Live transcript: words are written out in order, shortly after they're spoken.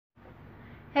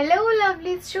Hello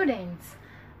lovely students,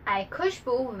 I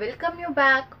Khushbu welcome you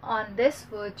back on this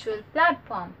virtual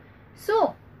platform.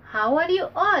 So, how are you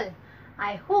all?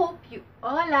 I hope you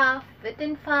all are fit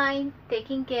and fine,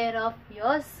 taking care of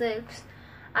yourselves.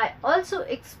 I also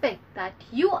expect that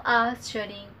you are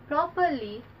studying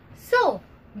properly. So,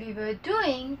 we were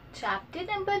doing chapter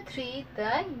number 3,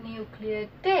 the nuclear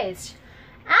test.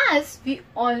 As we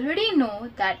already know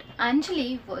that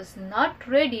Anjali was not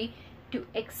ready to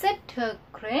accept her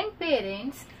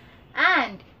grandparents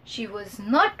and she was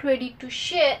not ready to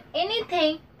share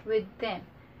anything with them.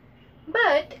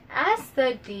 But as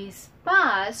the days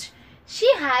passed,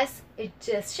 she has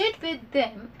adjusted with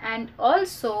them and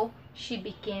also she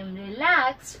became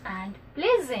relaxed and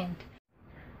pleasant.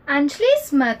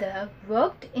 Anjali's mother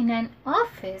worked in an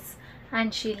office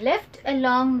and she left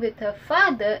along with her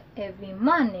father every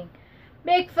morning.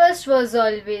 Breakfast was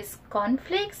always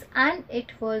cornflakes and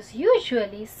it was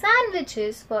usually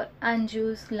sandwiches for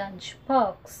Anju's lunch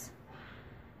box.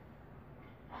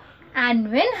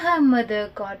 And when her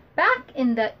mother got back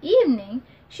in the evening,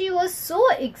 she was so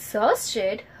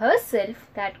exhausted herself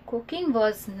that cooking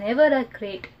was never a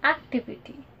great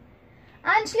activity.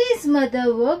 Anjali's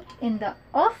mother worked in the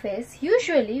office.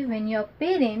 Usually when your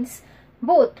parents,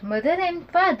 both mother and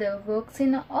father, works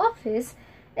in an office,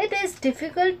 it is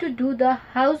difficult to do the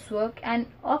housework and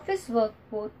office work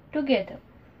both together.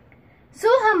 So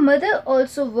her mother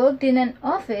also worked in an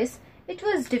office. It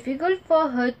was difficult for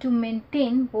her to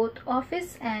maintain both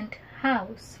office and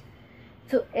house.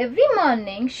 So every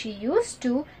morning she used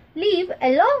to leave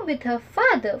along with her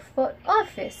father for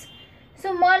office.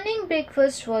 So morning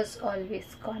breakfast was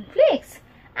always cornflakes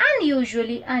and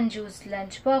usually Anju's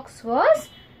lunchbox was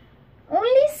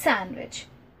only sandwich.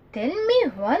 Tell me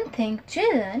one thing,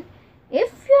 children,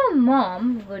 if your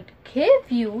mom would give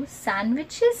you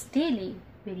sandwiches daily,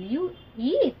 will you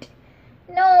eat?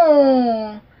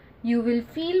 No, you will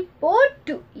feel bored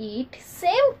to eat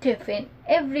same tiffin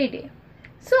every day.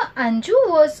 So Anju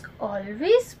was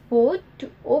always bored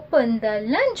to open the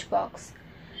lunchbox.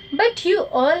 But you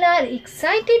all are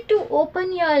excited to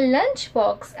open your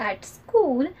lunchbox at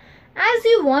school as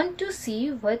you want to see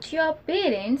what your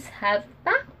parents have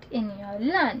packed in your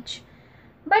lunch.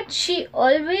 But she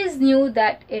always knew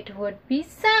that it would be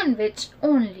sandwich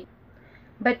only.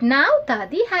 But now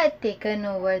Dadi had taken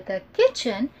over the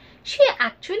kitchen. She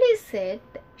actually said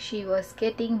she was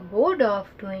getting bored of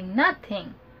doing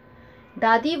nothing.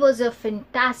 Dadi was a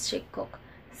fantastic cook.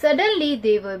 Suddenly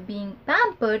they were being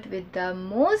pampered with the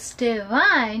most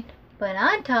divine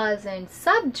parathas and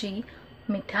sabji,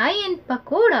 mithai and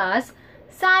pakoras,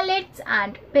 salads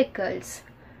and pickles.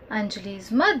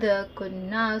 Anjali's mother could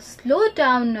now slow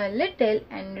down a little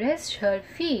and rest her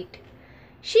feet.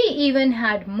 She even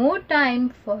had more time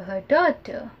for her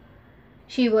daughter.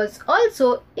 She was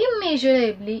also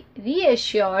immeasurably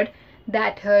reassured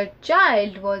that her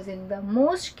child was in the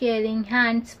most caring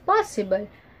hands possible.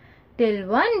 Till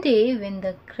one day when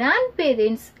the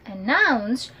grandparents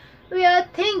announced, "We are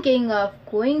thinking of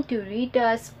going to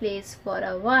Rita's place for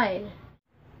a while."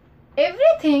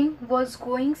 Everything was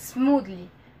going smoothly.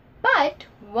 But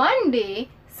one day,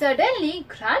 suddenly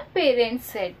grandparents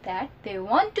said that they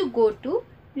want to go to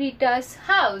Rita's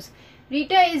house.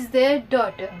 Rita is their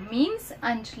daughter, means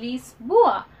Anjali's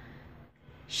Bua.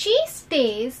 She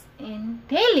stays in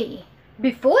Delhi.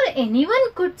 Before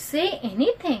anyone could say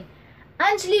anything,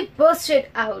 Anjali bursted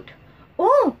out.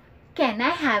 "Oh, can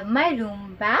I have my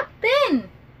room back then?"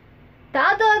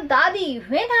 "Dada, Dadi,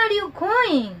 when are you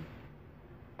going?"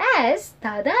 As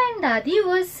Dada and Dadi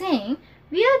were saying,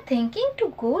 "We are thinking to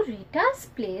go Rita's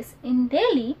place in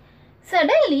Delhi,"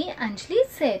 suddenly Anjali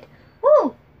said,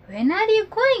 "Oh, when are you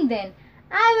going then?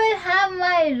 I will have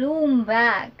my room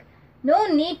back. No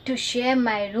need to share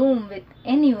my room with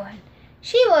anyone."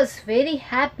 She was very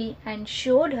happy and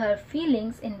showed her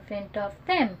feelings in front of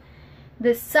them.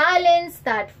 The silence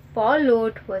that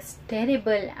followed was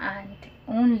terrible and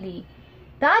only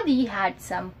Dadi had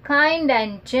some kind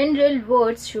and general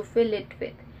words to fill it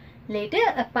with. Later,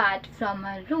 apart from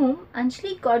her room,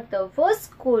 Anjali got the worst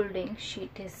scolding she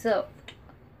deserved.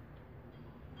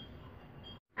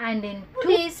 And in 2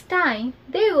 days' time,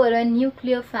 they were a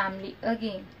nuclear family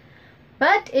again.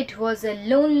 But it was a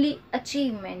lonely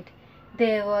achievement.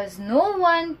 There was no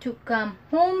one to come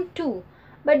home to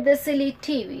but the silly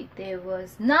TV. There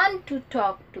was none to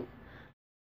talk to.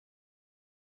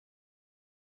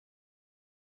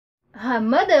 Her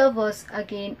mother was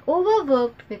again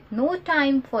overworked with no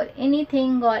time for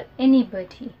anything or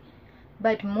anybody.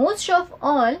 But most of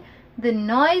all, the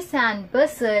noise and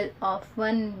bustle of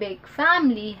one big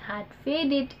family had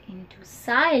faded into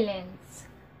silence.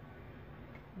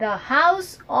 The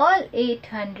house, all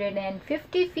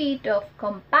 850 feet of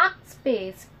compact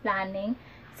space planning,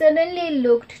 suddenly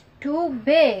looked too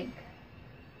big.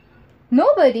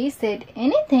 Nobody said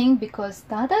anything because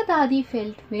Dada Dadi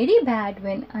felt very bad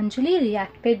when Anjali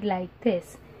reacted like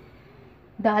this.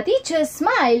 Dadi just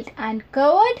smiled and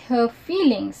covered her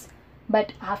feelings.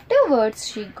 But afterwards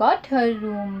she got her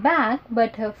room back,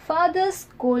 but her father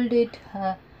scolded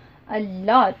her a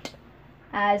lot,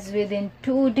 as within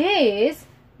 2 days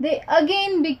they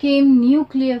again became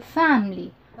nuclear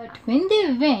family. But when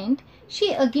they went,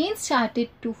 she again started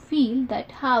to feel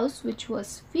that house which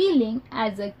was feeling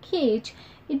as a cage.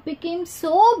 It became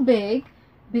so big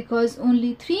because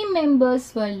only 3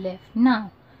 members were left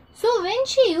now. So when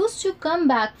she used to come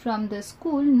back from the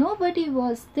school, nobody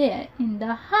was there in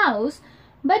the house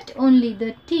but only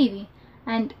the TV.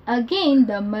 And again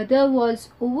the mother was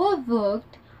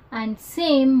overworked, and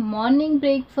same morning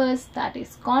breakfast, that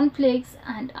is cornflakes,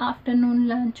 and afternoon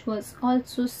lunch was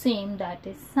also same, that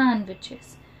is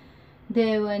sandwiches.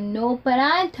 There were no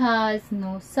paranthas,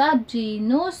 no sabji,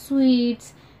 no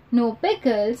sweets, no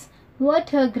pickles,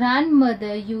 what her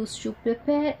grandmother used to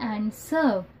prepare and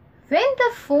serve. When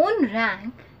the phone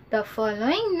rang the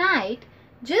following night,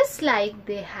 just like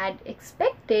they had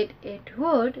expected it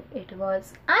would, it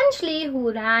was Anjali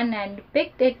who ran and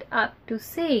picked it up to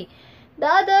say,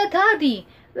 "Dada Dadi,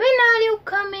 when are you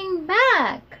coming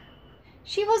back?"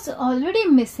 She was already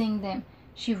missing them.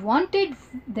 She wanted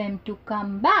them to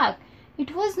come back.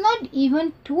 It was not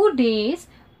even 2 days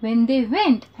when they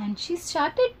went, and she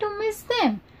started to miss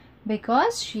them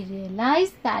because she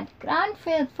realized that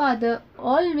grandfather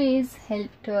always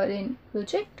helped her in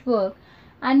project work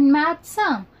and math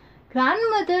sum.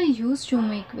 Grandmother used to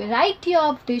make variety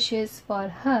of dishes for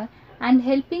her and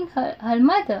helping her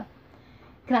mother.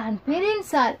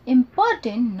 Grandparents are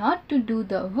important not to do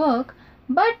the work,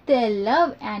 but their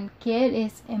love and care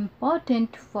is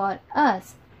important for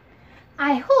us.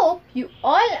 I hope you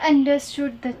all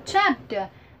understood the chapter,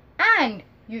 and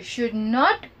you should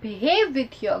not behave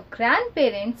with your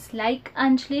grandparents like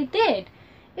Anjali did.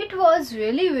 It was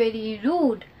really very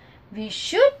rude. We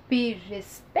should be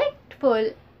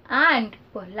respectful and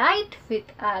polite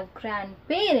with our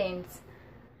grandparents.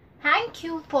 Thank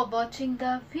you for watching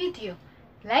the video.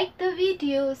 Like the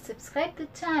video, subscribe the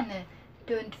channel.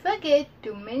 Don't forget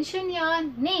to mention your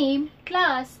name,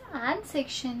 class and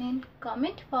section in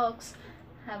comment box.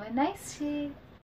 Have a nice day.